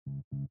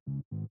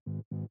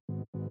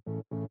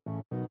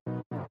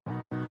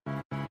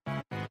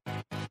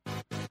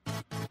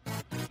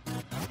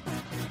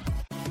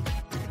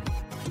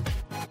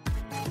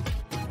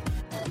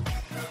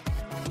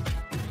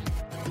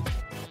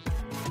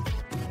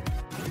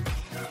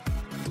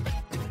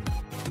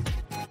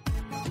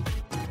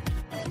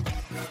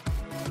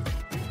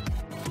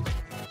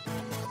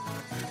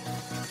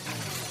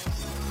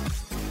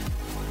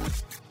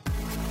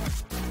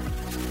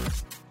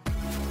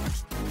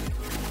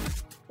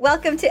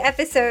Welcome to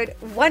episode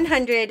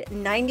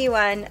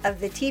 191 of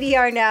the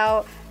TDR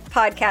Now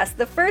podcast,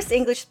 the first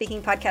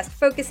English-speaking podcast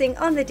focusing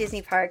on the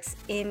Disney parks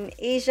in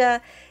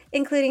Asia,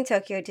 including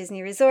Tokyo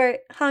Disney Resort,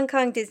 Hong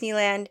Kong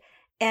Disneyland,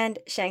 and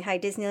Shanghai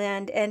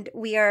Disneyland. And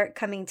we are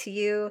coming to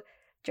you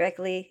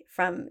directly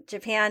from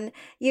Japan.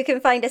 You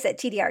can find us at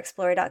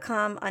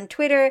tdrexplorer.com, on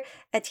Twitter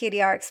at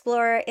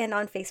tdrexplorer, and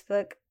on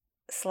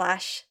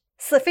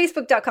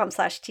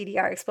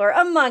facebook.com/tdrexplorer,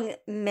 among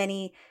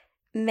many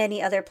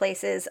other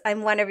places.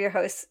 I'm one of your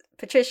hosts,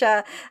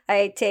 Patricia.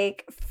 I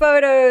take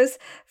photos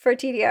for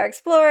TDR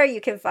Explorer.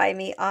 You can find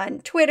me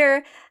on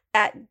Twitter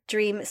at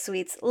Dream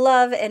Sweets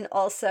Love and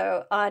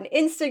also on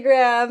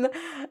Instagram.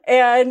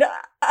 And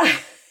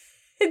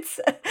it's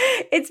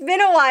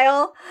been a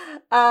while.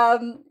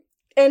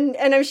 And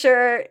I'm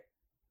sure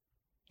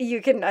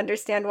you can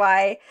understand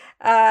why.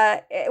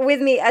 With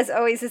me, as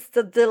always, is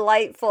the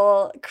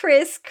delightful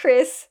Chris.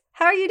 Chris,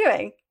 how are you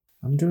doing?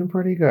 I'm doing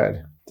pretty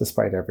good,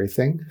 despite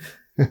everything.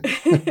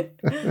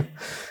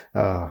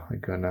 Oh my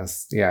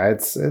goodness. Yeah,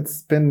 it's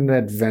been an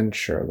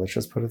adventure. Let's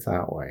just put it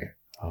that way.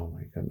 Oh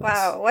my goodness.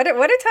 Wow. What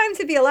a time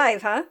to be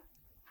alive, huh?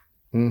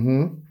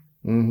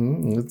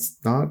 It's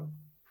not,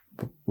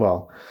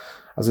 well, I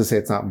was gonna say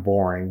it's not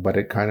boring, but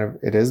it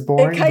is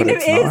boring. It kind of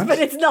is, but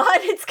it's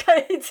not.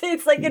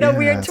 It's like in a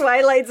weird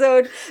twilight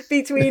zone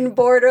between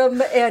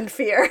boredom and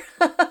fear.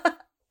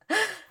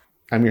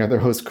 I'm your other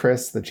host,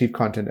 Chris, the chief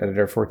content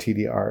editor for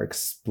TDR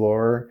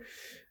Explorer.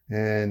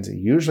 And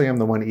usually I'm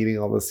the one eating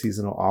all the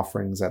seasonal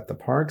offerings at the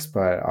parks,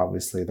 but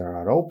obviously they're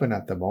not open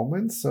at the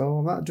moment, so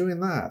I'm not doing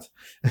that.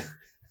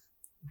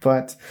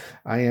 But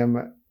I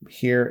am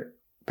here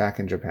back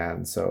in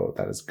Japan, so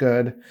that is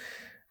good.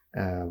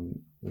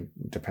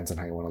 Depends on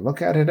how you want to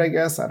look at it, I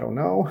guess. I don't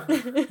know.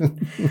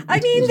 I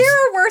mean, there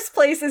are worse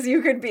places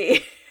you could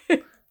be.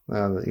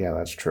 Yeah,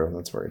 that's true.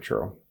 That's very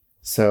true.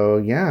 So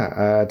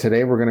yeah,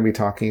 today we're going to be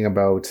talking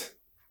about,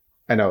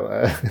 I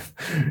know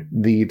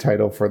the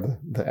title for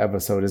the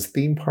episode is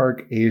Theme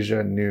Park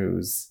Asia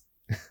News.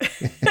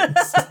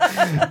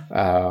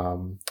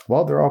 Well,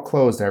 they're all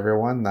closed,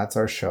 everyone. That's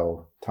our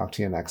show. Talk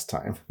to you next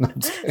time.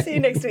 See you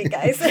next week,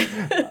 guys.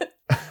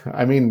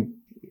 I mean,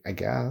 I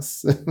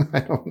guess. I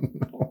don't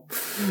know.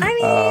 I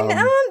mean,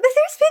 but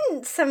there's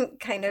been some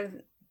kind of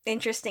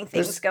interesting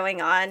things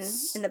going on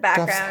in the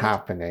background. Stuff's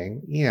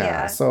happening.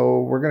 Yeah.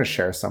 So we're going to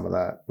share some of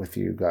that with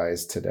you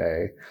guys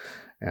today.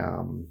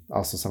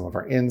 Also some of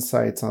our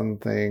insights on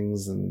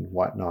things and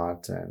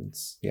whatnot. And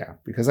yeah,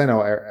 because I know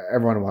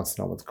everyone wants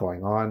to know what's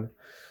going on.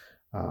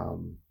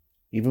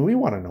 Even we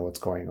want to know what's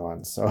going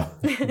on. So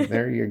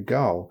there you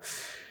go.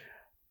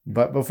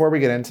 But before we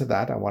get into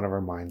that, I want to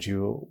remind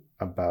you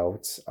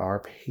about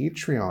our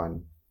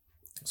Patreon.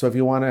 So if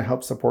you want to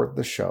help support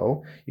the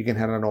show, you can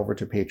head on over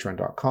to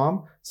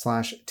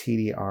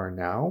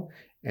patreon.com/TDRnow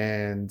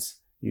and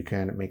you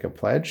can make a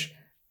pledge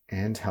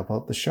and help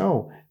out the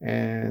show.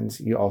 And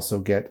you also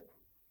get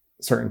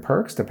certain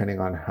perks depending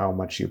on how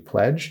much you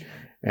pledge.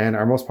 And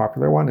our most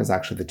popular one is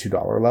actually the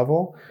 $2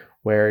 level,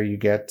 where you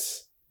get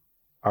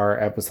our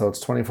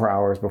episodes 24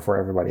 hours before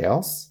everybody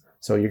else.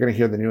 So you're going to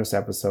hear the newest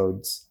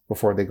episodes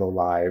before they go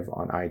live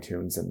on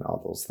iTunes and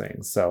all those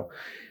things. So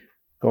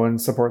go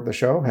and support the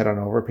show. Head on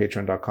over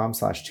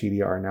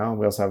patreon.com/TDRnow. And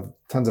we also have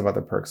tons of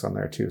other perks on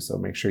there too. So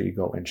make sure you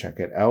go and check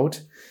it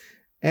out.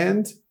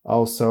 And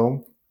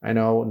also, I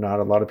know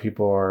not a lot of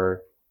people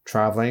are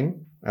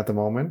traveling at the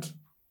moment,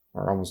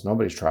 or almost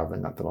nobody's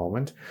traveling at the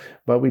moment,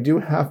 but we do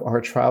have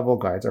our travel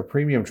guides, our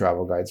premium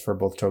travel guides for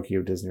both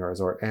Tokyo Disney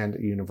Resort and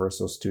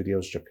Universal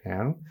Studios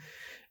Japan.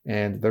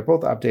 And they're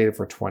both updated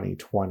for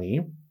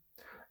 2020.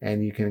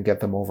 And you can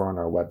get them over on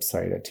our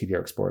website at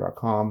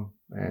tdrexplorer.com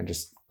and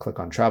just click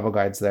on travel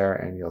guides there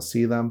and you'll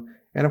see them.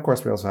 And of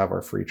course, we also have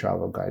our free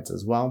travel guides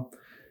as well.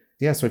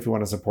 Yeah, so if you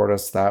want to support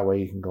us that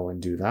way, you can go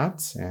and do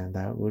that. And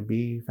that would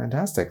be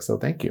fantastic. So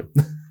thank you.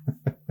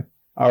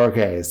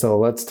 Okay, so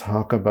let's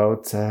talk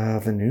about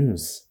the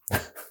news.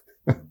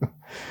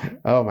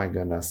 Oh my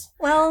goodness.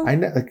 Well, I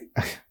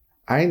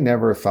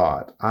never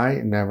thought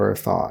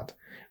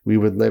we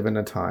would live in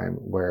a time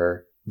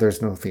where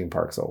there's no theme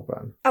parks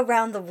open.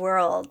 Around the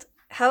world.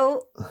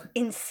 How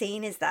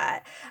insane is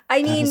that?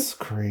 I mean, that's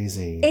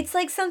crazy. It's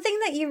like something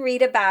that you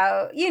read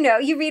about,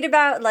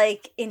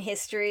 like in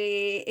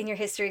history, in your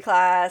history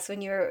class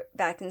when you were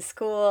back in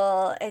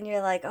school, and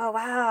you're like, oh,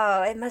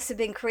 wow, it must have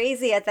been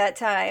crazy at that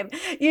time,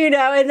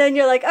 and then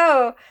you're like,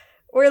 oh,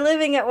 we're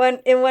living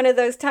in one of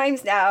those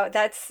times now.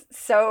 That's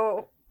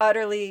so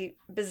utterly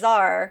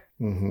bizarre.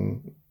 Mm-hmm.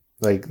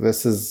 Like,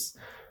 this is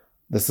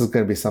this is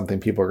going to be something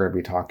people are going to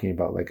be talking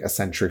about like a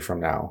century from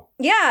now.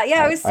 Yeah,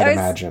 yeah. I'd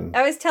imagine.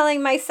 I was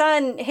telling my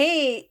son,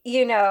 hey,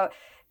 I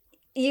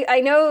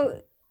know,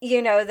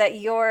 that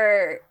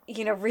you're,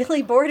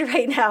 really bored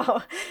right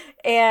now,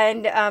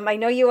 and I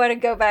know you want to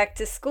go back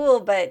to school,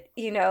 but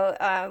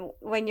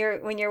when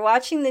you're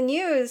watching the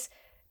news,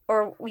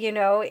 or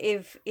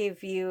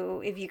if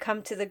you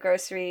come to the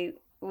grocery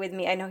with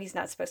me, I know he's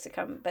not supposed to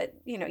come, but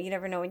you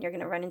never know when you're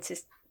going to run into.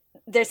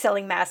 They're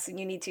selling masks and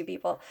you need two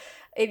people.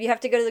 If you have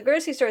to go to the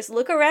grocery stores,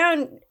 look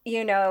around,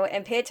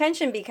 and pay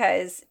attention,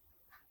 because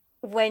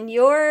when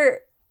you're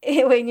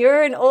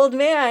an old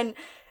man,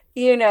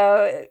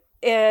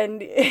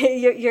 and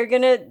you're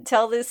gonna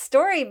tell this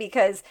story,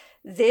 because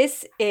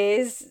this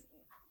is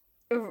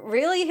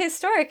really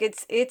historic.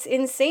 It's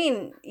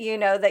insane,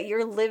 that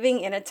you're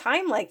living in a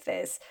time like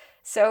this.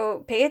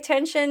 So pay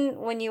attention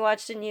when you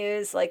watch the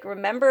news. Like,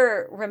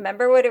 remember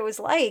what it was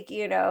like.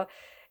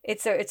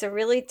 It's a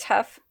really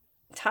tough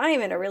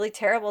time and a really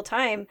terrible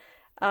time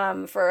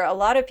for a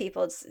lot of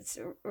people. It's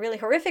really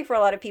horrific for a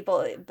lot of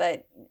people,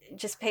 but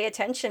just pay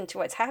attention to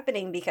what's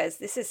happening, because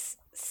this is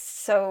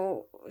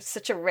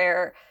such a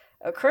rare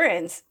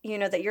occurrence,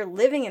 that you're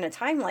living in a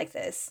time like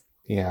this.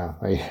 Yeah.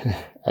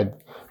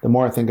 The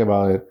more I think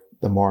about it,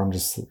 the more I'm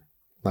just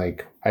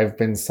like, I've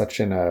been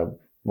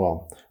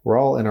we're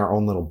all in our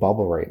own little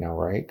bubble right now,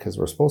 right? Because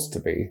we're supposed to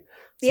be.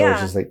 So Yeah.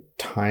 It's just like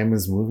time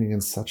is moving in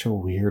such a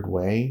weird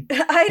way.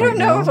 I don't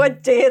know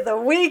what day of the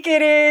week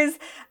it is.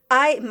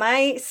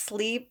 My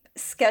sleep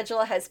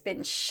schedule has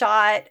been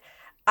shot.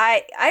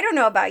 I don't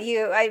know about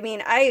you. I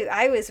mean,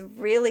 I was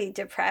really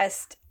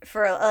depressed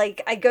for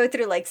like, I go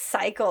through like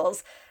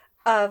cycles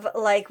of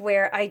like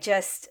where I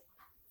just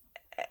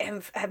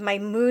my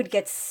mood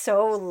gets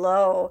so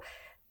low,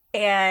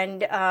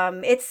 and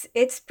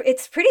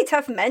it's pretty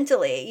tough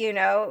mentally,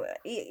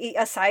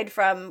 aside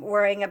from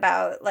worrying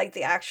about like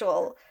the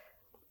actual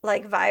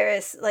like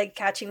virus, like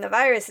catching the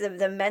virus,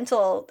 the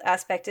mental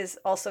aspect is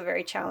also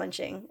very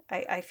challenging,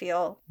 I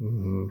feel.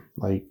 Mm-hmm.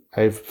 Like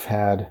I've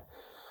had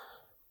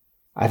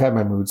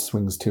my mood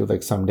swings too.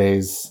 Like some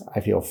days I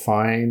feel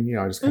fine,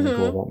 I just kind of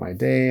go about my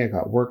day. I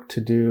got work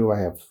to do. I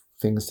have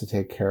things to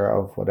take care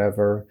of,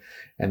 whatever.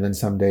 And then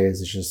some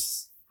days it's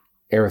just,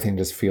 everything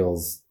just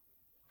feels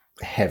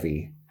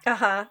heavy.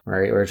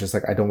 Right? Or it's just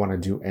like, I don't want to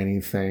do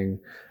anything.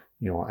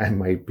 I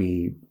might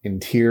be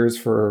in tears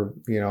for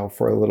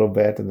a little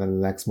bit. And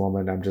then the next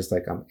moment I'm just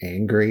like, I'm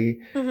angry.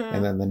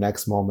 And then the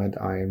next moment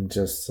I'm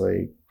just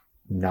like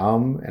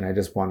numb. And I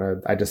just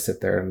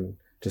sit there and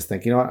just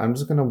think, I'm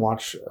just going to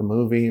watch a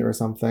movie or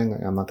something.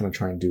 I'm not going to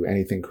try and do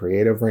anything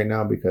creative right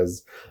now,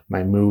 because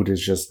my mood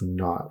is just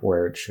not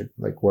where it should,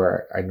 like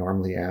where I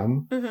normally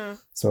am.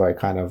 So I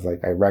kind of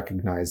like, I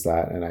recognize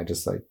that, and I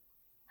just like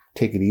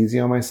take it easy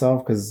on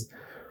myself, because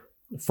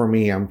for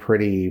me, I'm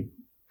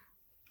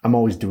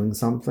always doing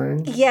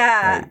something.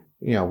 Yeah.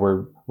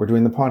 We're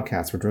doing the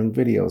podcast, we're doing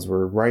videos,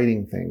 we're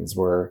writing things,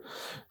 we're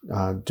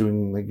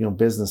doing like,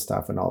 business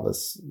stuff and all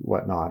this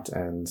whatnot.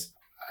 And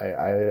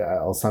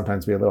I'll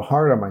sometimes be a little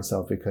hard on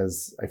myself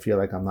because I feel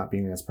like I'm not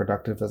being as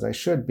productive as I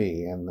should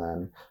be. And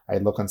then I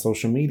look on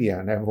social media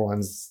and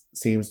everyone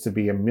seems to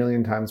be a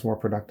million times more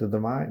productive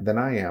than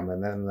I am.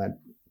 And then that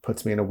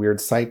puts me in a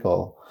weird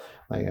cycle.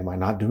 Like, am I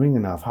not doing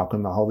enough? How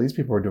come all these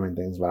people are doing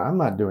things, but I'm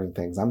not doing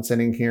things? I'm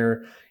sitting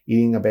here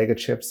eating a bag of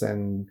chips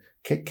and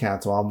Kit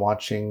Kats while I'm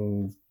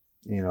watching,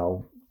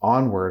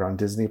 Onward on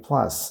Disney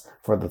Plus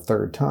for the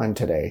third time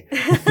today.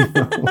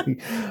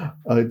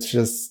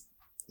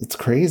 It's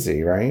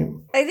crazy, right?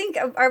 I think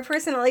our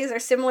personalities are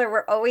similar.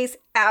 We're always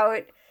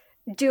out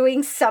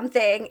doing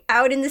something,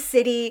 out in the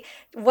city.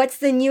 What's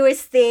the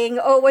newest thing?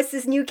 Oh, what's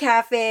this new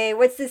cafe?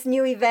 What's this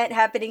new event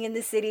happening in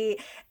the city?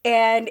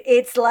 And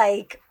it's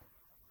like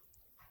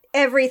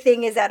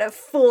everything is at a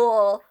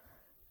full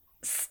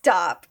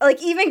stop.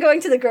 Like, even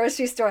going to the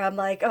grocery store, I'm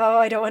like, oh,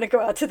 I don't want to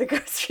go out to the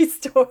grocery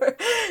store.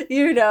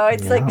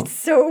 It's like, it's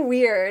so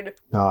weird.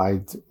 No,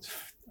 I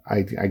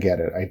get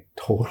it. I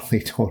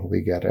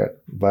totally get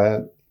it.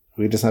 But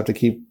we just have to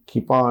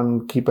keep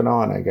on keeping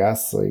on, I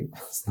guess. Like,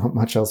 there's not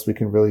much else we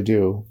can really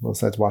do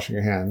besides washing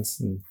your hands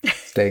and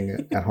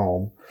staying at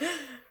home.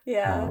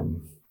 Yeah.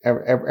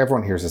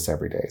 Everyone hears this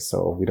every day,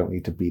 so we don't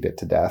need to beat it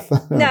to death.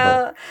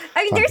 No,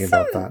 I mean, there's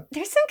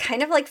some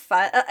kind of like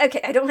fun.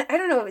 Okay, I don't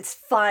know if it's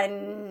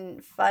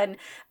fun, but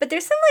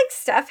there's some like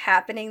stuff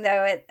happening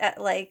though at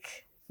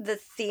like the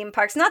theme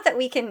parks. Not that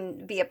we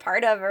can be a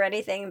part of or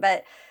anything,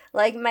 but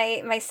like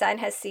my son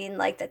has seen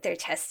like that they're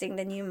testing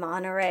the new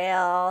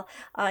monorail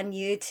on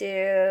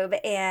YouTube,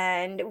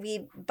 and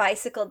we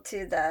bicycled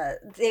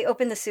they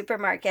opened the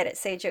supermarket at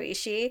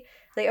Seijoishi.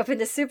 They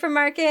opened a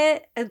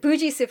supermarket, a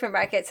bougie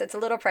supermarket, so it's a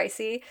little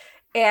pricey,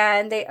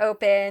 and they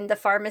opened the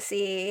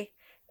pharmacy,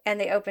 and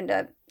they opened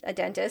a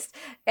dentist,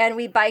 and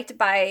we biked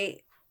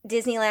by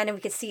Disneyland, and we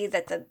could see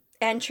that the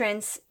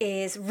entrance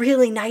is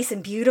really nice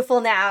and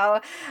beautiful now.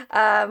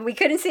 We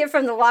couldn't see it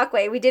from the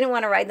walkway. We didn't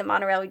want to ride the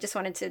monorail. We just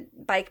wanted to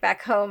bike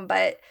back home,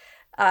 but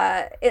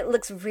it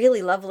looks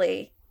really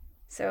lovely.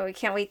 So we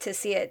can't wait to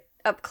see it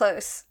up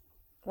close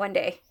one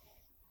day.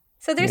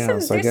 So there's Yeah,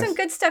 so I some guess,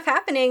 good stuff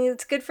happening.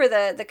 It's good for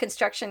the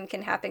construction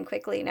can happen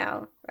quickly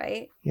now,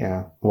 right?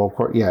 yeah. Well, of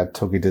course, yeah,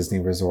 Tokyo Disney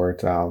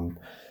Resort.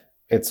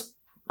 It's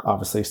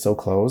obviously still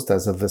closed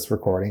as of this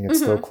recording. It's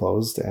still Mm-hmm.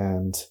 closed.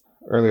 And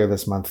earlier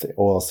this month, the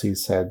OLC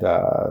said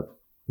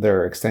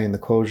they're extending the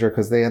closure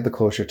because they had the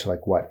closure to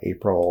like what,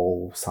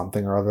 April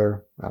something or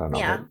other. I don't know,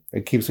 Yeah. but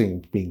it keeps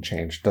being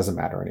changed. Doesn't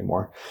matter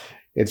anymore.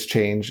 It's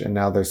changed, and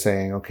now they're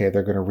saying, okay,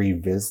 they're going to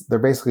revisit. They're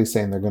basically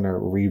saying they're going to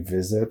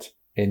revisit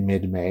in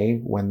mid-May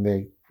when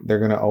they're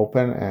going to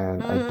open,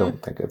 and I Mm.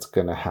 don't think it's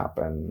going to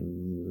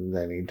happen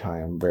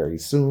anytime very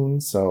soon.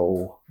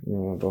 So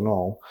I don't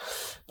know,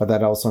 but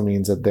that also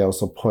means that they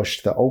also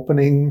pushed the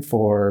opening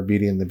for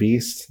Beauty and the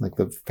Beast, like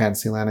the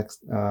Fantasyland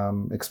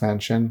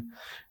expansion,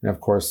 and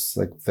of course,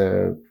 like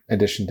the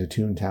addition to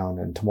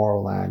Toontown and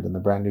Tomorrowland and the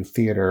brand new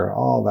theater.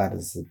 All that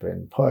has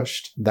been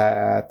pushed.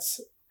 That's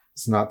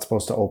it's not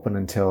supposed to open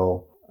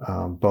until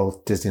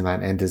both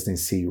Disneyland and Disney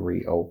Sea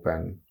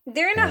reopen.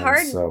 They're in a And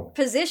hard so,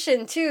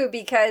 position too,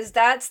 because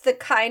that's the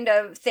kind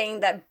of thing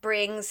that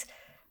brings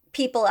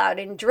people out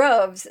in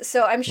droves.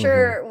 So I'm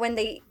sure when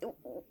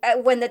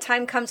the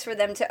time comes for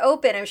them to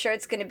open, I'm sure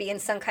it's going to be in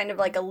some kind of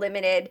like a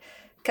limited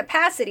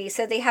capacity.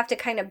 So they have to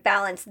kind of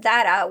balance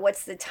that out.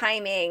 What's the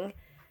timing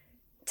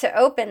to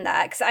open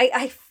that? Because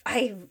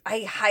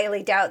I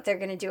highly doubt they're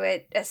going to do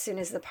it as soon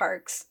as the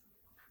parks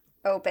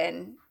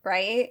open,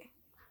 right?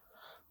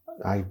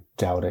 I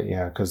doubt it,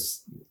 yeah,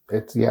 because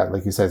it's, yeah,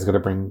 like you said, it's going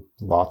to bring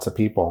lots of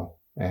people.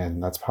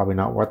 And that's probably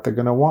not what they're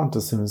going to want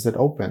as soon as it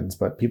opens,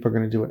 but people are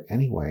going to do it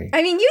anyway.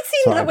 I mean, you've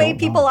seen So the I way don't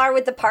people know. are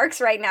with the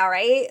parks right now,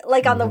 right?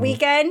 Like on the Mhm.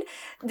 weekend,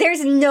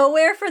 there's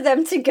nowhere for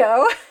them to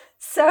go.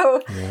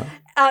 So, Yeah.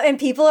 and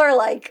people are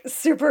like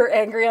super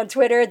angry on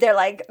Twitter. They're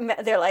like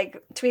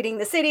tweeting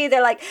the city.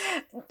 They're like,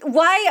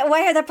 why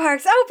are the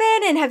parks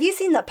open? And have you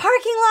seen the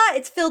parking lot?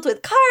 It's filled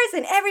with cars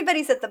and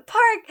everybody's at the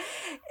park.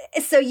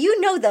 So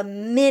the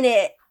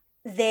minute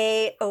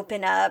they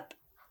open up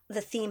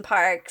the theme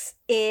parks,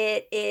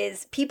 it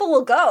is people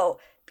will go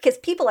because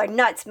people are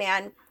nuts,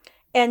 man,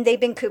 and they've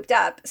been cooped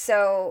up.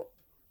 So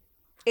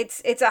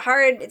it's a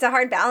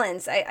hard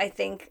balance. I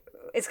think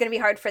it's going to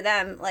be hard for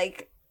them,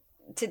 like,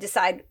 to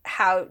decide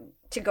how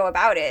to go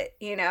about it,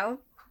 you know?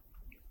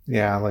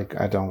 Yeah, like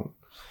I don't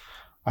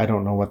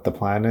know what the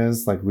plan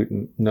is. Like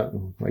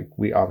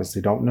we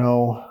obviously don't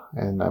know,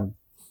 and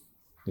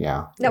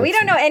yeah. No, we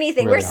don't know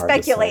anything. Really We're hard to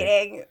say.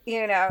 speculating,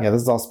 you know? Yeah,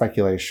 this is all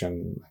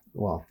speculation.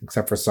 Well,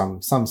 except for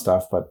some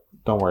stuff, but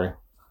don't worry,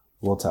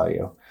 we'll tell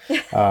you.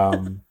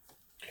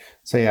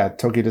 So yeah,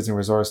 Tokyo Disney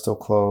Resort is still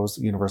closed.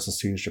 Universal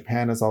Studios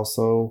Japan is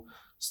also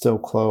still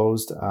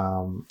closed.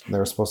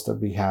 They're supposed to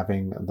be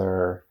having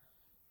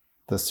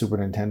the Super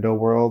Nintendo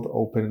World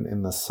open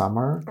in the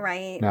summer.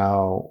 Right.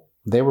 Now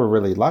they were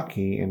really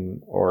lucky,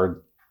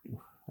 or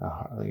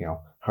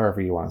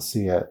however you want to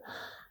see it.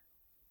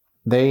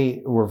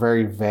 They were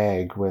very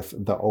vague with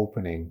the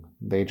opening.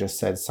 They just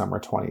said summer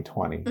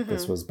 2020. Mm-hmm.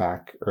 This was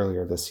back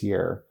earlier this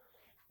year,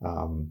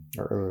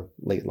 or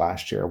late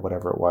last year,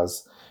 whatever it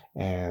was.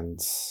 And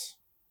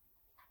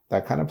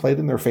that kind of played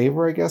in their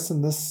favor, I guess,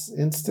 in this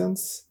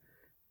instance,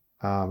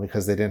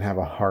 because they didn't have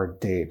a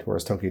hard date,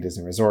 whereas Tokyo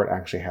Disney Resort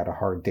actually had a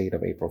hard date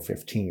of April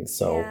 15th.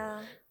 So,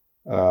 yeah.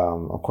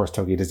 Of course,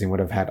 Tokyo Disney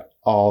would have had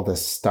all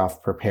this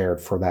stuff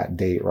prepared for that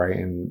date, right?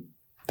 And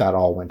that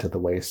all went to the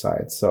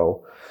wayside.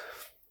 So,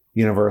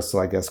 Universal,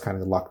 I guess,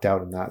 kind of lucked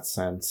out in that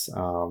sense.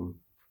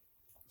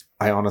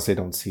 I honestly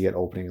don't see it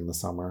opening in the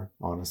summer,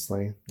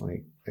 honestly.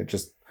 Like,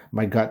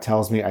 my gut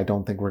tells me I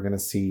don't think we're going to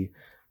see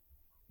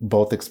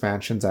both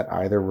expansions at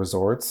either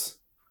resorts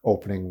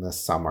opening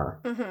this summer.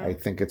 Mm-hmm. I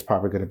think it's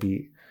probably going to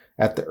be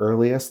at the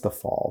earliest the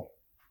fall.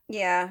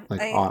 Yeah.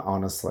 Like,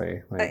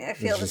 honestly. Like, I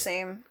feel the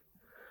same.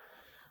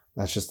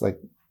 That's just like,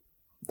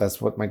 that's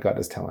what my gut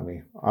is telling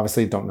me.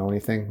 Obviously, don't know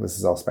anything. This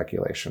is all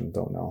speculation.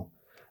 Don't know.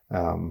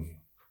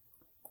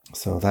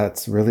 So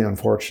that's really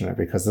unfortunate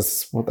because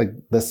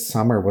this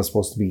summer was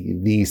supposed to be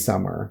the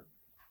summer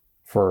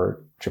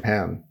for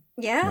Japan.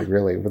 Yeah. Like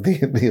really, with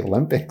the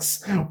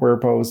Olympics were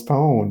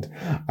postponed.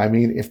 I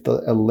mean, if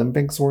the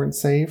Olympics weren't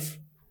safe,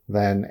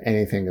 then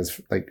anything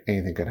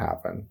could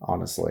happen,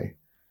 honestly.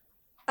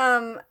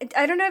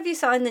 I don't know if you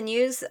saw in the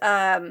news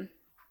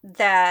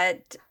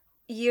that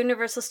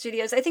Universal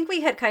Studios, I think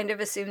we had kind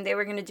of assumed they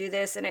were going to do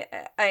this, and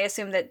I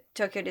assume that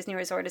Tokyo Disney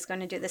Resort is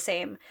going to do the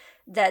same,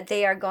 that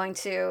they are going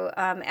to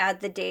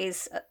add the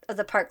days of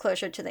the park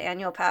closure to the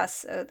annual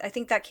pass. I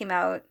think that came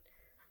out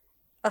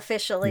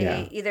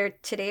officially either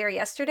today or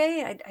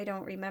yesterday. I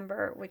don't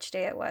remember which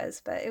day it was,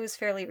 but it was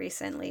fairly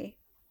recently.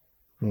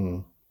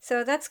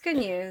 So that's good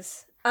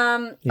news.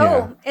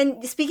 Oh,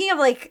 and speaking of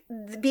like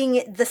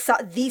being the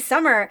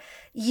summer,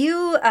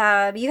 you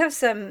have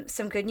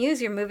some good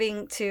news. You're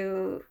moving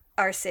to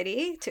our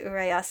city, to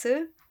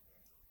Urayasu.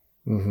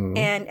 Mm-hmm.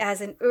 And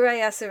as an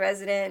Urayasu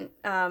resident,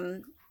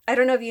 I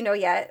don't know if you know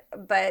yet,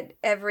 but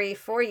every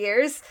 4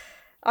 years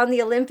on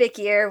the Olympic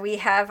year, we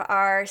have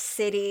our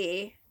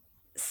city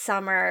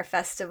summer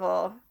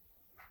festival,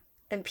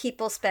 and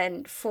people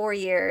spend 4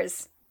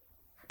 years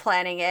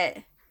planning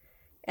it.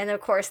 And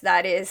of course,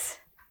 that is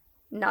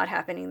not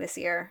happening this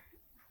year,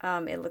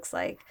 it looks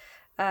like.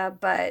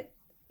 But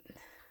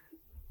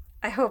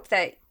I hope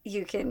that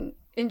you can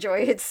enjoy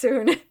it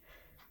soon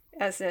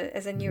as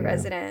a new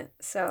resident.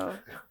 So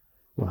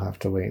we'll have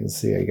to wait and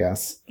see, I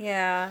guess.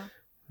 Yeah.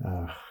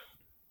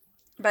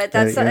 But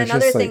that's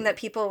another thing that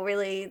people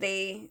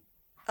really,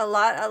 a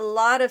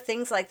lot of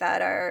things like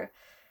that are,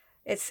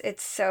 it's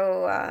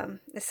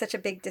such a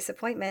big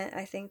disappointment,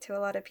 I think, to a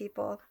lot of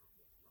people.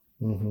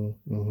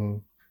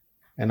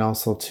 And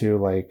also too,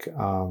 like,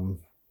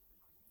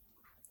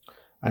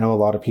 I know a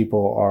lot of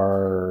people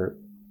are,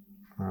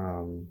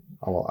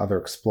 other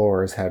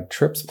explorers had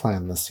trips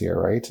planned this year,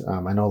 right?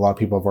 I know a lot of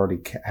people have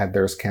already had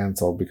theirs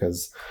canceled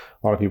because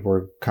a lot of people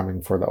were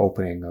coming for the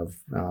opening of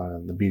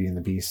the Beauty and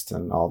the Beast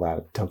and all that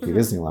at Tokyo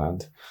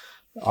Disneyland.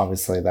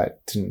 Obviously,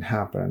 that didn't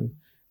happen.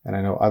 And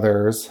I know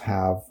others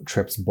have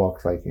trips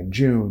booked like in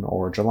June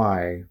or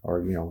July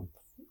or,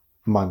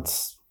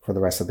 months for the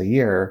rest of the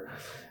year.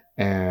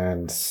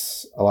 And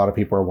a lot of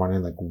people are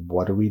wondering, like,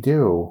 what do we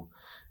do?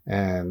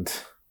 And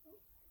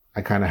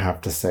I kind of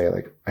have to say,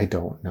 like, I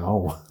don't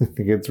know.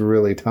 It's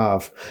really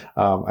tough.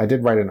 I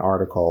did write an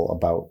article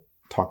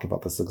talking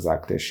about this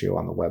exact issue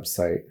on the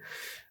website.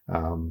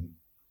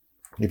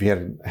 If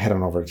you head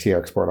on over to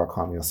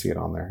trexplore.com, you'll see it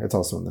on there. It's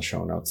also in the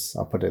show notes.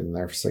 I'll put it in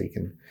there so you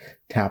can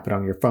tap it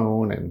on your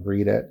phone and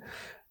read it.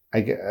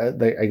 I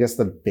guess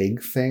the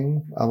big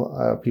thing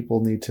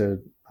people need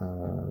to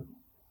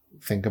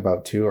think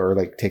about too, or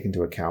like take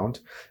into account,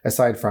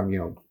 aside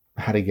from,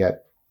 how to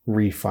get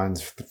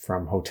refunds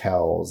from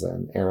hotels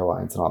and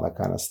airlines and all that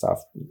kind of stuff.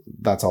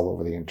 That's all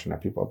over the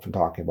internet. People have been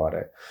talking about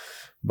it.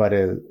 But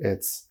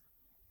it's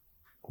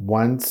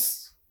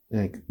once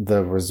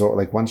the resort,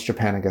 like once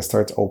Japan, I guess,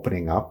 starts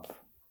opening up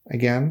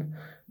again,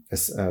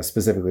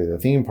 specifically the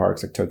theme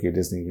parks like Tokyo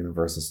Disney,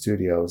 Universal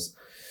Studios,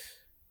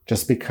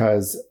 just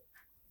because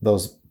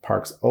those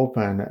parks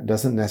open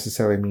doesn't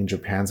necessarily mean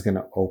Japan's going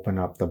to open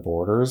up the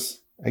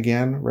borders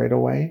again right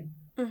away.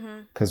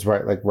 Because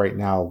right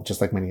now, just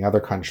like many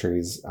other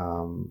countries,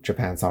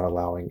 Japan's not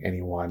allowing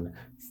anyone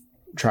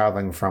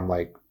traveling from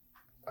like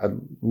a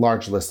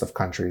large list of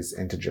countries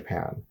into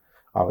Japan.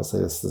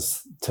 Obviously, this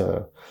is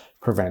to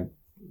prevent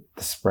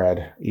the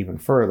spread even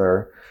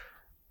further.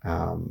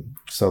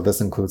 So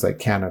this includes like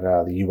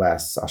Canada, the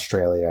US,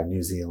 Australia,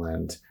 New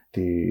Zealand,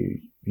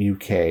 the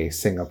UK,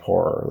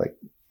 Singapore, like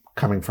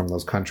coming from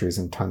those countries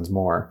and tons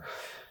more.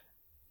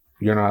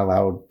 You're not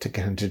allowed to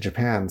get into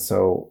Japan.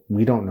 So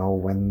we don't know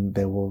when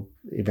they will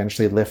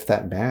eventually lift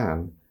that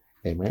ban.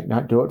 They might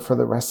not do it for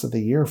the rest of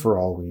the year for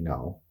all we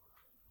know.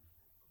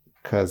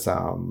 Because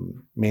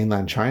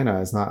mainland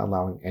China is not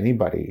allowing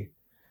anybody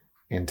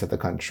into the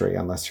country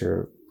unless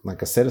you're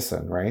like a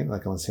citizen, right?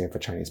 Like unless you have a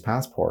Chinese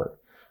passport,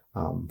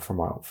 from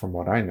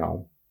what I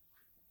know.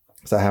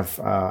 So I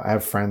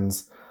have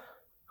friends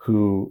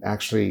who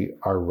actually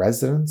are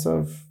residents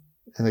of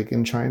like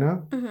in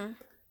China.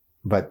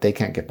 But they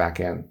can't get back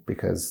in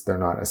because they're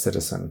not a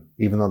citizen.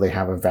 Even though they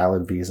have a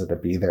valid visa to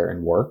be there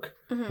and work,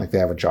 like they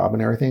have a job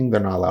and everything, they're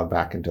not allowed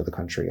back into the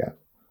country yet.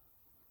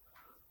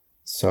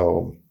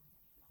 So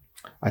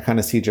I kind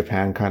of see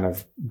Japan kind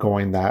of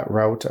going that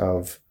route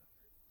of,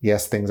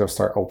 yes, things will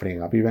start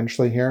opening up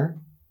eventually here,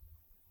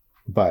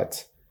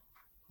 but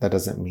that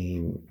doesn't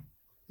mean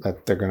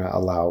that they're going to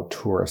allow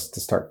tourists to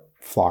start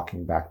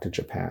flocking back to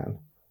Japan.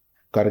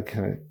 Got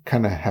to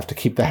kind of have to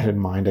keep that in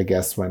mind, I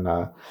guess, when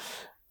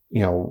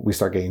we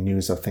start getting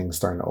news of things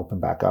starting to open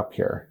back up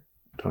here.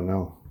 I don't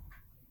know.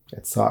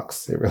 It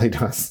sucks. It really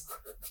does.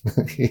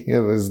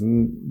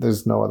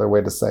 There's no other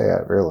way to say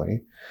it,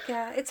 really.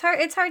 Yeah, it's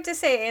hard to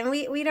say. And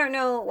we don't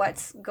know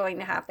what's going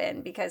to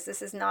happen because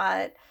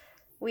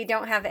we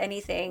don't have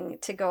anything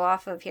to go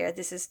off of here.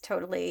 This is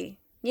totally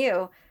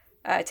new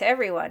to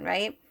everyone,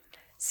 right?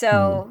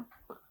 So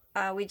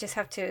we just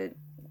have to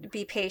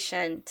be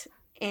patient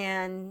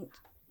and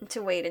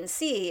to wait and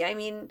see. I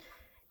mean,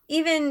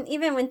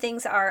 even when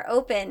things are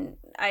open,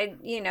 I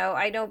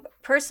know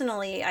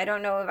personally, I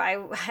don't know if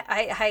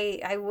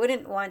I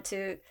wouldn't want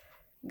to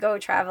go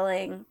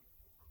traveling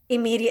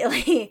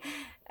immediately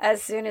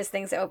as soon as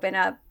things open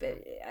up.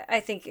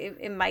 I think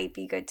it might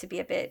be good to be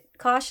a bit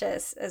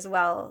cautious as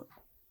well,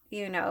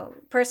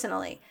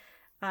 personally.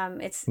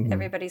 It's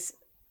everybody's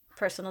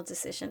personal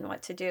decision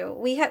what to do.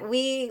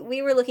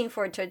 We were looking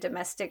forward to a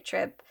domestic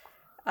trip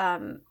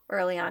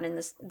early on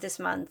in this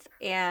month,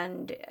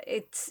 and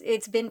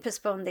it's been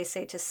postponed, they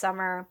say, to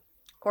summer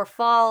or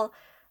fall.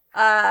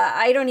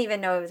 I don't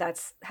even know if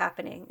that's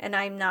happening, and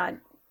I'm not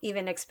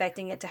even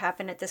expecting it to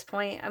happen at this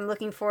point. I'm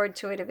looking forward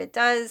to it if it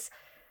does,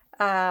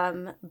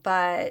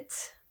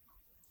 but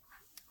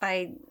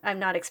I'm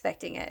not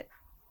expecting it.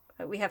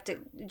 We have to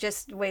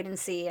just wait and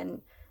see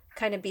and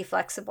kind of be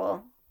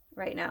flexible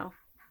right now.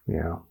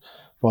 Yeah.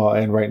 Well,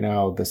 and right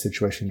now the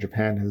situation in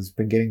Japan has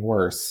been getting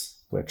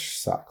worse, which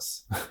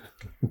sucks.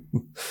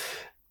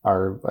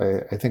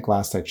 I think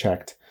last I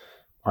checked,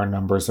 our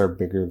numbers are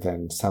bigger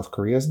than South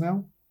Korea's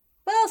now.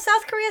 Well,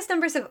 South Korea's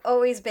numbers have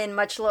always been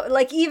much lower.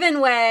 Like even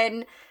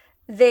when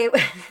they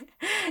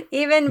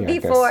even Yeah, I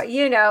before,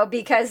 guess.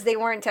 because they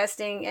weren't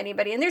testing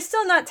anybody, and they're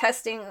still not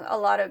testing a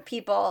lot of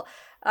people.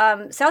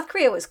 South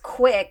Korea was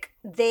quick.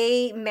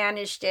 They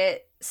managed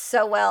it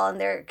so well, and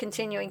they're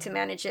continuing to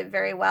manage it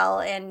very well.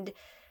 And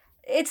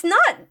it's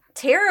not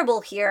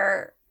terrible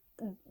here.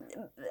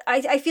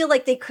 I feel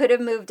like they could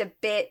have moved a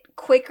bit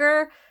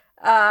quicker.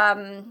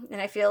 And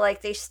I feel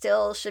like they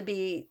still should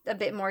be a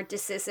bit more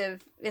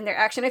decisive in their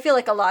action. I feel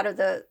like a lot of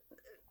the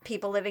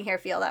people living here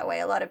feel that way.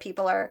 A lot of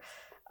people are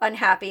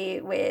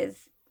unhappy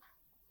with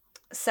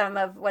some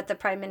of what the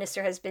prime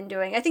minister has been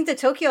doing. I think the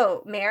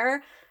Tokyo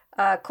mayor,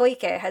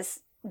 Koike, has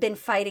been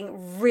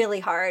fighting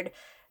really hard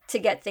to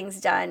get things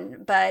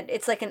done, but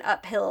it's like an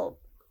uphill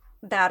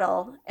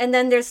battle. And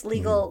then there's Mhm.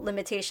 legal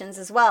limitations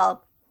as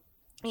well.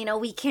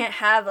 We can't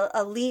have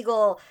a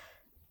legal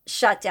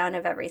shutdown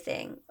of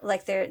everything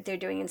like they're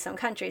doing in some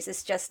countries.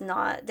 It's just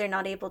not, they're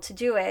not able to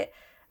do it.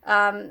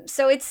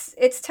 So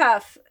it's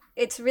tough.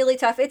 It's really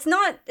tough. It's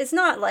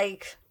not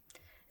like,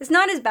 it's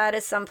not as bad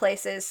as some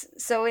places.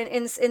 So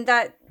in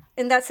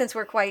that sense,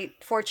 we're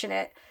quite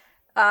fortunate.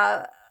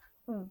 Uh,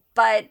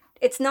 but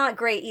it's not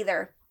great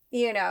either.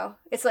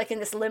 It's like in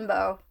this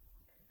limbo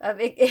of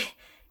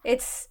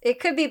it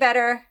could be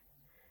better.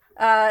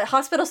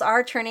 Hospitals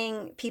are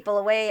turning people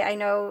away. I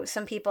know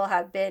some people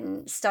have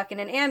been stuck in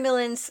an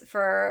ambulance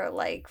for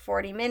like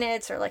 40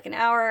 minutes or like an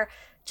hour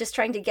just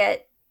trying to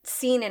get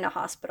seen in a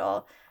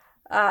hospital.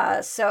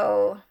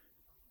 So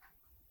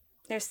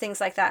there's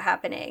things like that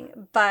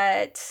happening.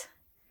 But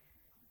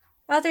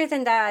other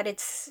than that,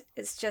 it's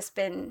just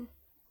been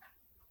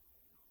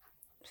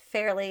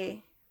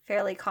fairly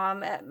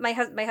calm. My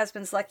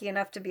husband's lucky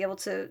enough to be able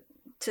to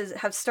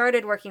have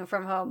started working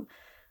from home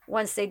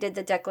once they did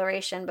the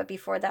declaration, but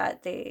before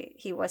that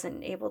he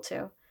wasn't able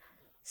to.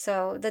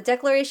 So the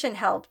declaration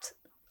helped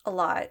a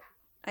lot,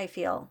 I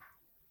feel.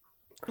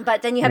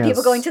 But then you have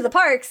people going Yes. to the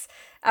parks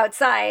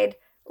outside,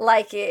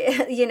 like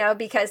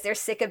because they're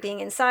sick of being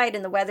inside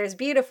and the weather's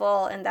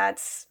beautiful, and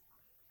that's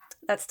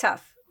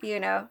tough.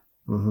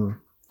 Hmm.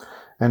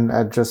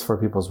 And just for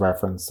people's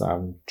reference,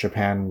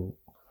 Japan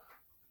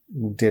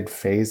did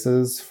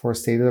phases for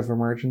state of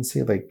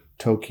emergency, like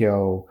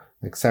Tokyo,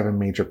 like seven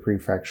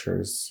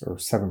prefectures,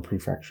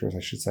 I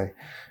should say,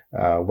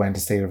 went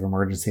to state of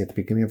emergency at the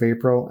beginning of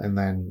April. And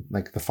then,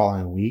 like, the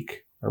following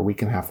week or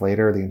week and a half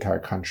later, the entire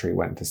country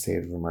went to state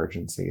of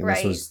emergency. And this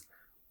Right. was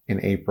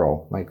in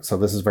April. Like, so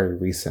this is very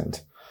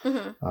recent.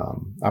 Hmm.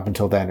 Up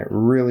until then, it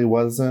really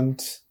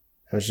wasn't.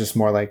 It was just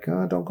more like,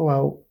 don't go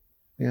out,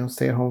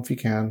 stay at home if you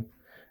can.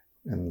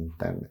 And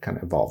then it kind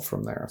of evolved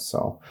from there.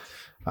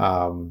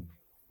 Um,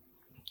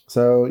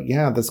 so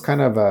yeah, this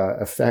kind of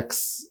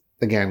affects,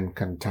 again,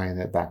 kind of tying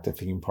it back to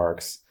theme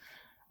parks.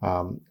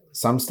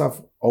 Some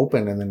stuff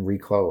opened and then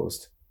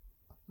reclosed.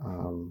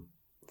 Um,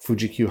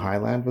 Fuji-Q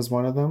Highland was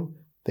one of them.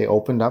 They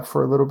opened up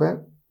for a little bit,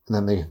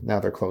 and then now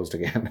they're closed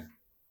again.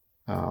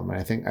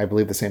 And I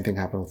believe the same thing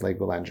happened with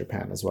Legoland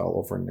Japan as well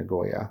over in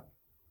Nagoya.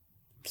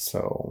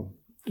 So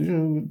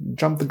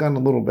jump the gun a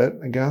little bit,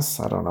 I guess.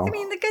 I don't I know.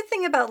 mean, the good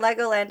thing about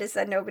Legoland is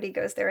that nobody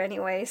goes there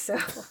anyway, so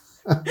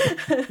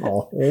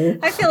Oh,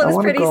 I feel it I was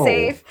want to pretty go.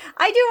 safe.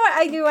 I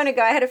do want to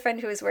go. I had a friend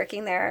who was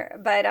working there,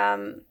 but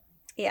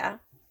yeah, I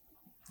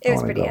it was want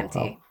to pretty go.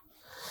 empty.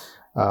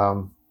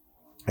 Um,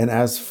 and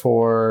as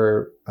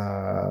for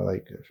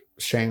like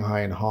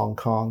Shanghai and Hong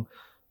Kong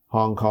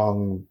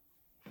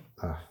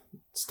uh,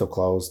 still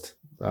closed.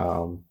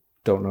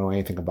 Don't know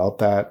anything about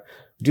that.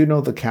 Do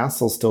know the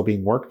castle's still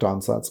being worked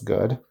on, so that's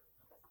good.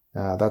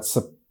 That's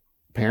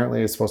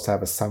apparently is supposed to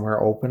have a summer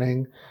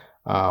opening.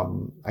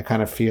 I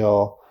kind of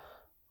feel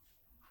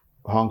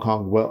Hong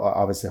Kong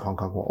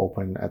will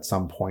open at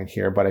some point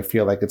here, but I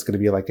feel like it's going to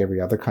be like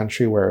every other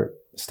country where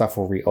stuff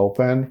will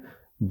reopen,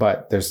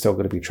 but there's still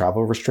going to be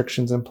travel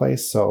restrictions in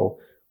place, so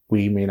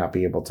we may not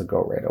be able to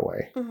go right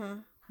away Hmm.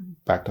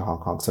 back to Hong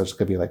Kong. So it's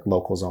going to be like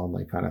locals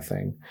only kind of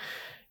thing.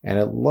 And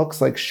it looks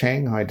like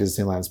Shanghai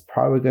Disneyland is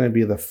probably going to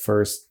be the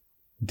first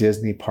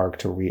Disney park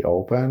to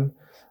reopen.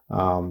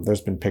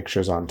 There's been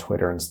pictures on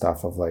Twitter and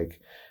stuff of like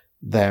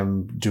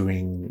them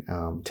doing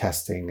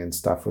testing and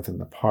stuff within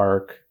the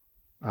park,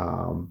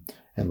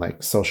 and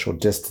like social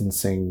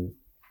distancing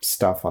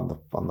stuff on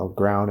the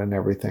ground and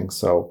everything.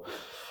 So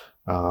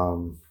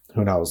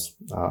who knows?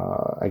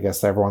 I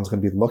guess everyone's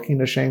going to be looking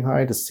to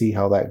Shanghai to see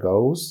how that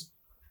goes,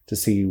 to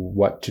see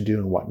what to do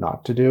and what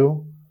not to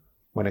do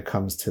when it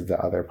comes to the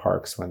other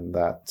parks when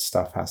that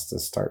stuff has to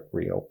start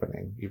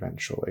reopening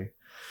eventually.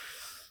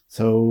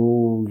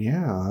 So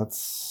yeah,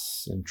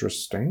 that's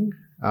interesting.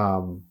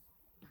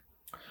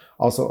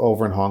 Also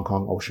over in Hong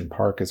Kong, Ocean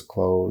Park is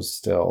closed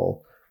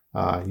still.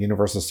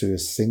 Universal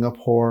Studios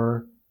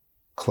Singapore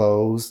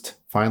closed,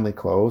 finally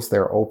closed.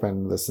 They're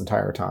open this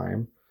entire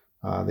time.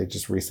 They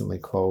just recently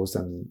closed,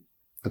 and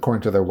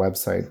according to their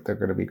website, they're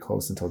going to be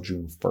closed until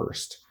June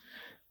 1st.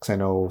 Because I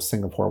know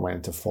Singapore went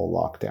into full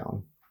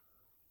lockdown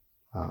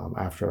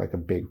after like a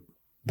big.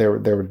 They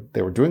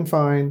were doing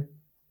fine,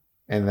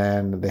 and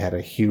then they had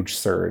a huge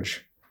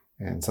surge,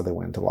 and so they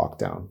went into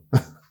lockdown.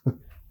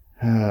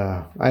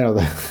 I know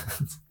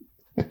that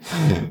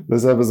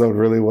This episode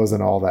really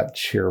wasn't all that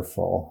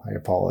cheerful. I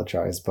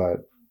apologize,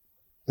 but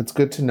it's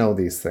good to know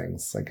these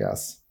things, I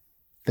guess.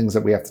 Things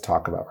that we have to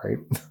talk about, right?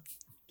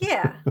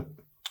 Yeah.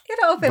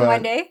 It'll open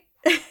one day.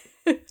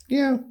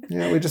 yeah,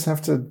 we just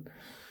have to,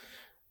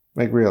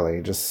 like,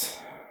 really just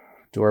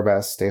do our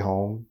best, stay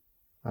home,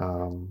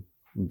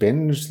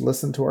 binge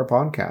listen to our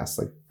podcast.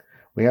 Like,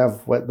 we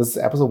have this is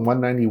episode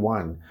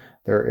 191.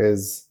 There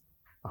is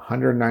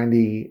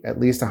 190, at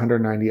least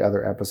 190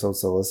 other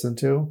episodes to listen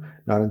to,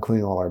 not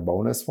including all our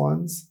bonus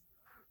ones.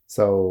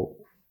 So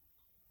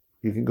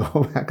you can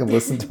go back and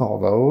listen to all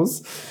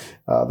those.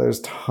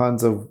 There's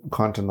tons of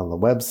content on the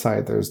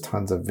website. There's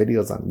tons of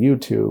videos on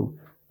YouTube.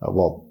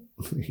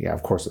 Yeah,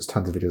 of course, there's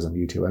tons of videos on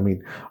YouTube. I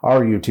mean,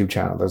 our YouTube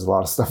channel, there's a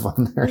lot of stuff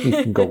on there you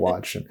can go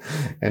watch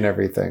and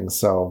everything.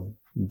 So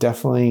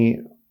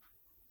definitely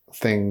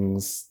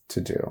things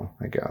to do,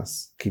 I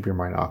guess. Keep your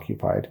mind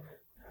occupied.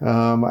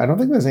 I don't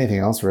think there's anything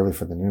else really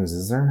for the news,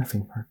 is there?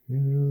 Theme park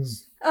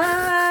news?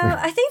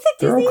 I think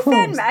the Disney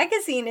Fan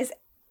Magazine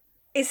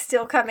is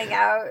still coming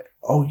out.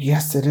 Oh,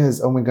 yes, it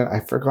is. Oh my God,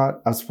 I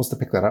forgot. I was supposed to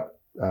pick that up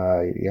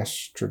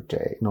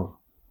yesterday. No.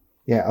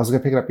 Yeah, I was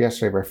going to pick it up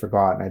yesterday, but I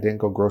forgot, and I didn't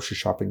go grocery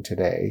shopping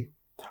today.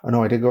 Oh,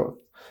 no, I did go.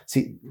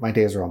 See, my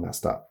days are all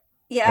messed up.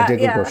 Yeah, I did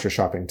go grocery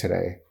shopping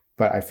today,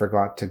 but I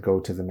forgot to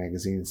go to the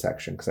magazine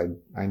section because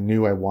I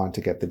knew I wanted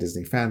to get the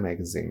Disney Fan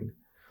Magazine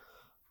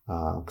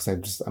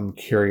because I'm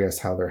curious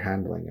how they're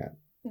handling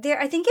it.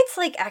 I think it's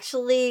like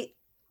actually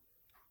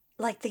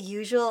like the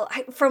usual.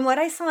 From what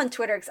I saw on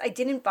Twitter, because I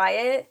didn't buy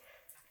it,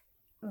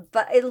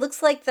 but it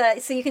looks like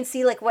so you can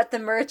see like what the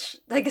merch,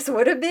 I guess,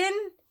 would have been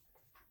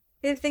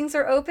if things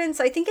are open.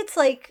 So I think it's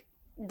like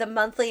the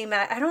monthly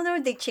I don't know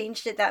if they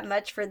changed it that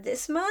much for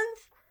this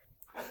month.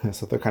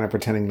 So they're kind of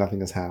pretending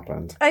nothing has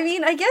happened. I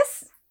mean, I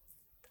guess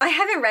I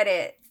haven't read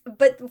it,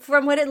 but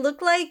from what it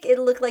looked like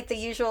the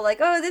usual, like,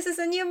 oh, this is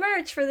a new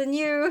merch for the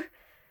new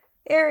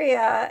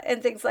area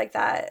and things like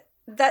that.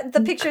 That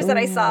the pictures that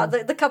I saw,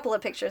 the couple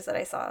of pictures that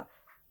I saw.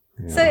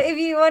 Yeah. So if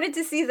you wanted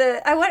to see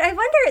I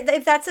wonder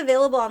if that's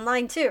available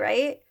online too,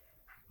 right?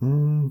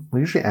 Well,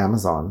 usually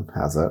Amazon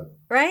has it.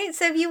 Right?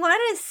 So if you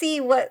want to see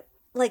what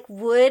like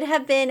would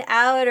have been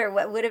out or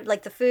what would have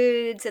like the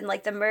foods and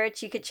like the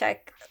merch, you could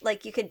check,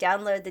 like you could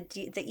download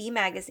the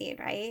e-magazine,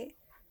 right?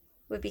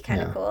 Would be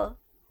kind of cool.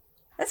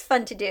 That's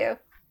fun to do.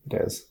 It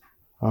is.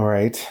 All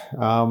right.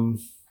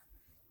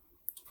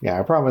 Yeah,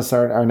 I promise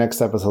our next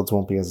episodes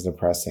won't be as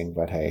depressing,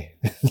 but hey,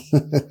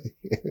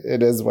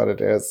 it is what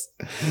it is.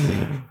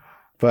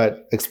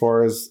 But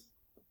explorers,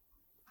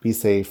 be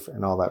safe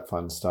and all that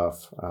fun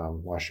stuff.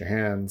 Wash your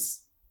hands.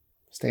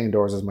 Stay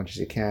indoors as much as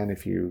you can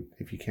if you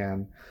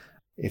can.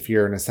 If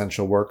you're an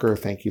essential worker,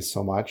 thank you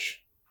so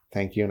much.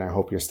 Thank you, and I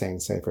hope you're staying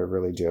safe. I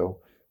really do.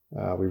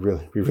 We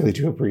really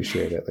do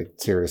appreciate it. Like,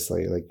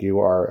 seriously, like, you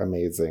are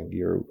amazing.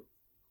 You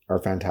are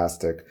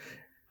fantastic,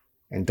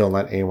 and don't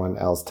let anyone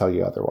else tell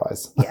you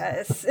otherwise.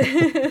 Yes.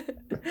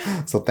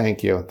 So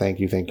thank you. Thank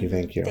you.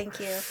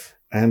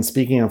 And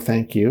speaking of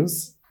thank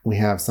yous, we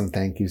have some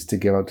thank yous to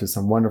give out to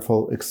some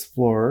wonderful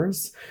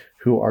explorers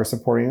who are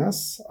supporting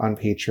us on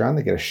Patreon.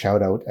 They get a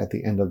shout out at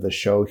the end of the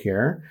show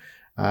here.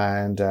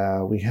 And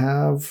we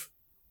have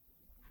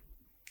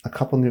a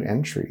couple new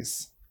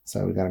entries.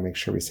 So we got to make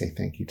sure we say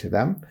thank you to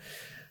them.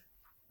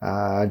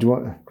 Do you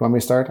want me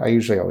to start? I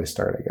usually always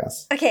start, I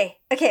guess. Okay.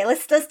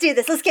 Let's do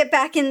this. Let's get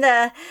back in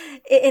the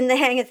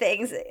hang of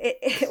things,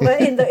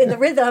 in the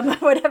rhythm,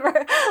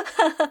 whatever.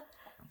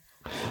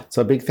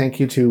 So a big thank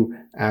you to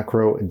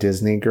Acro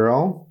Disney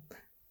Girl,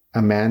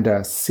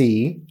 Amanda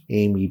C,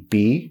 Amy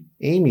B,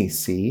 Amy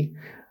C,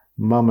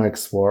 Mama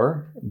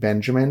Explorer,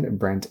 Benjamin,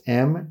 Brent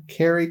M,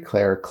 Carrie,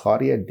 Claire,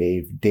 Claudia,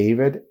 Dave,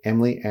 David,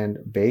 Emily, and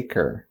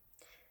Baker.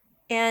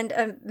 And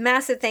a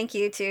massive thank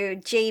you to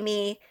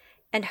Jamie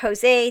and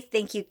Jose.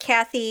 Thank you,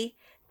 Kathy.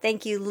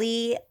 Thank you,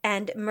 Lee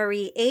and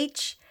Marie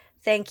H.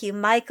 Thank you,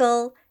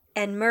 Michael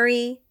and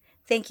Murray.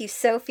 Thank you,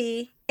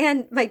 Sophie,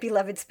 and my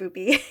beloved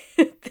Spoopy.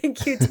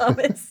 Thank you,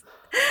 Thomas.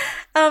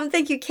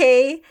 Thank you,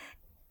 Kay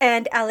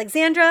and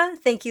Alexandra.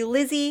 Thank you,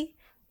 Lizzie,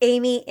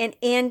 Amy, and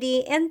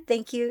Andy. And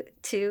thank you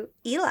to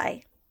Eli.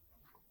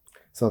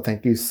 So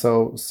thank you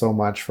so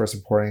much for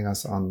supporting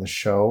us on the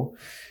show.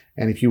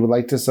 And if you would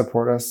like to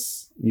support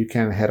us, you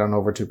can head on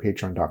over to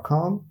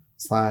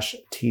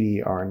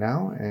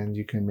patreon.com/TDRnow, and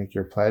you can make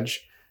your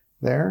pledge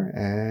there,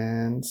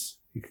 and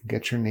you can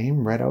get your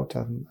name read out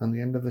on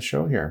the end of the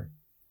show here.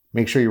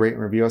 Make sure you rate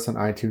and review us on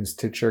iTunes,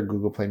 Stitcher,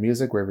 Google Play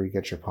Music, wherever you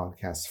get your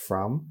podcasts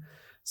from.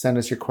 Send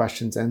us your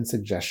questions and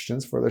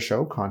suggestions for the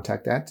show.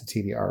 Contact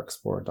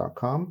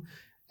 @tdrexplorer.com.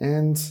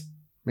 And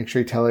make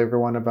sure you tell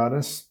everyone about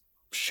us.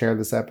 Share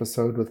this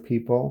episode with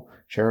people.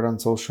 Share it on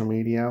social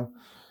media.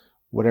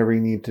 Whatever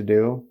you need to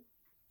do,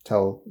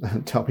 tell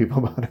people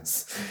about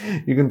us.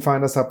 You can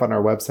find us up on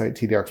our website,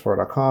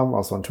 tdrexplorer.com.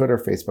 Also on Twitter,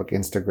 Facebook,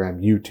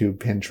 Instagram, YouTube,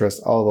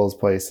 Pinterest, all those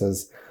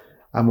places.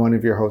 I'm one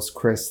of your hosts,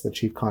 Chris, the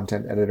Chief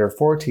Content Editor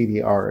for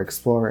TDR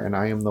Explorer, and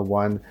I am the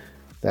one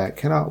that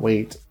cannot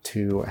wait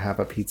to have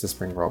a pizza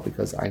spring roll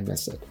because I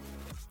miss it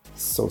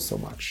so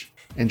much.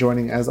 And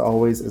joining, as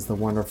always, is the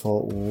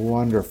wonderful,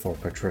 wonderful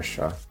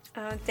Patricia.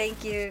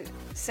 Thank you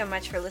so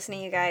much for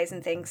listening, you guys,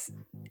 and thanks,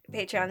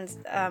 Patrons.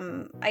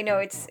 I know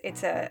it's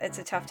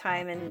a tough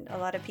time, and a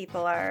lot of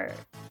people are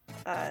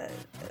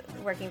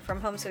working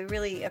from home, so we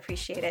really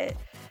appreciate it,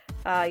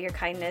 your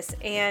kindness.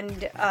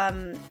 And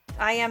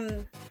I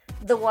am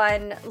the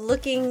one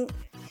looking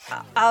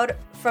out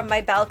from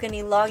my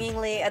balcony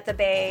longingly at the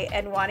bay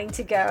and wanting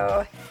to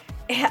go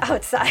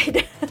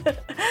outside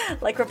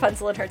like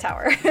Rapunzel in her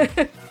tower.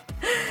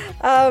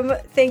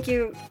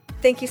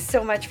 Thank you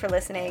so much for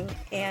listening,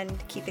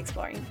 and keep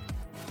exploring,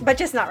 but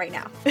just not right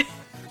now.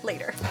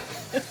 Later.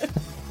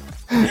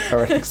 All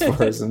right,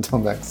 explorers, until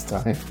next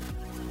time.